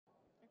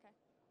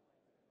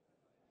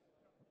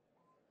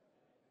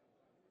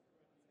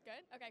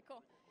Good? Okay,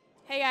 cool.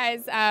 Hey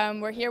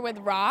guys, we're here with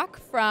Rock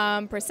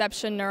from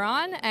Perception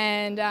Neuron,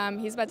 and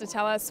he's about to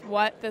tell us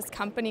what this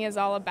company is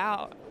all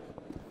about.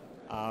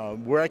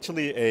 We're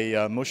actually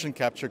a motion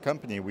capture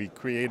company. We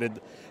created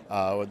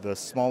the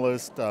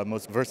smallest,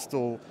 most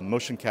versatile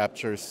motion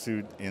capture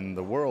suit in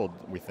the world,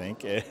 we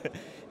think.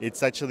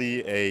 It's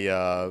actually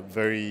a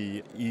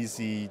very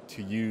easy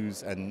to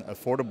use and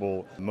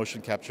affordable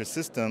motion capture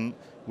system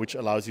which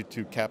allows you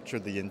to capture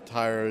the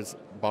entire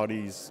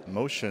body's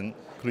motion,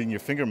 including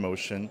your finger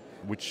motion,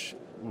 which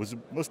was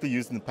mostly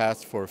used in the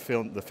past for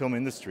the film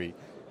industry,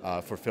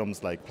 for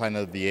films like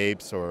Planet of the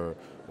Apes or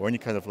any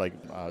kind of like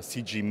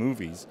CG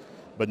movies.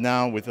 But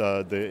now with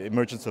the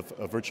emergence of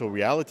virtual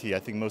reality, I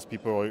think most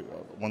people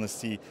want to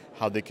see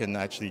how they can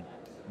actually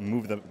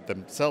move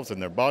themselves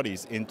and their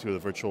bodies into the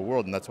virtual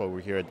world, and that's why we're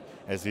here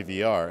at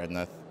SVVR. And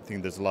I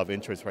think there's a lot of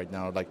interest right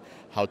now, like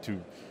how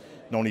to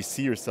not only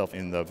see yourself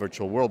in the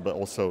virtual world, but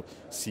also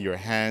see your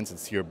hands and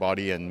see your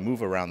body and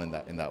move around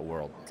in that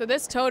world. So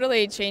this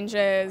totally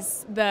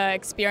changes the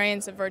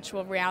experience of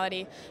virtual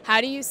reality.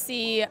 How do you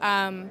see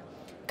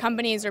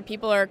companies or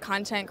people or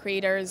content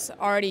creators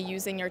already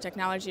using your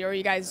technology, or are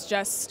you guys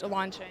just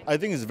launching? I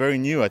think it's very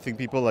new. I think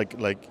people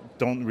like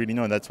don't really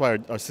know, and that's why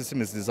our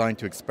system is designed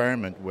to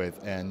experiment with,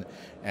 and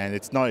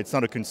it's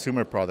not a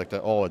consumer product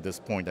at all at this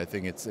point. I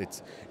think it's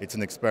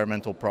an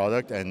experimental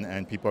product,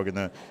 and people are going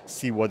to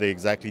see what they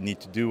exactly need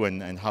to do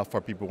and how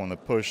far people want to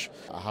push,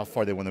 how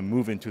far they want to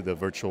move into the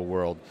virtual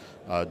world.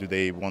 Do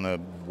they want to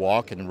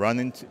walk and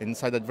run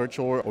inside that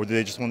virtual world, or do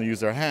they just want to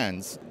use their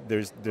hands?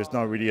 There's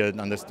not really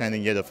an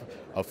understanding yet of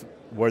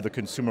where the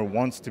consumer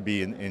wants to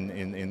be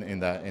in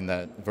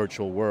that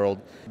virtual world.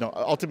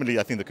 Ultimately,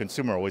 I think the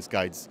consumer always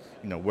guides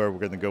where we're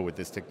going to go with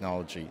this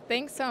technology.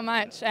 Thanks so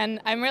much, and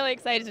I'm really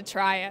excited to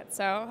try it,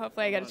 so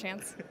hopefully I get a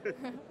chance.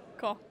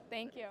 Cool.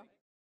 Thank you.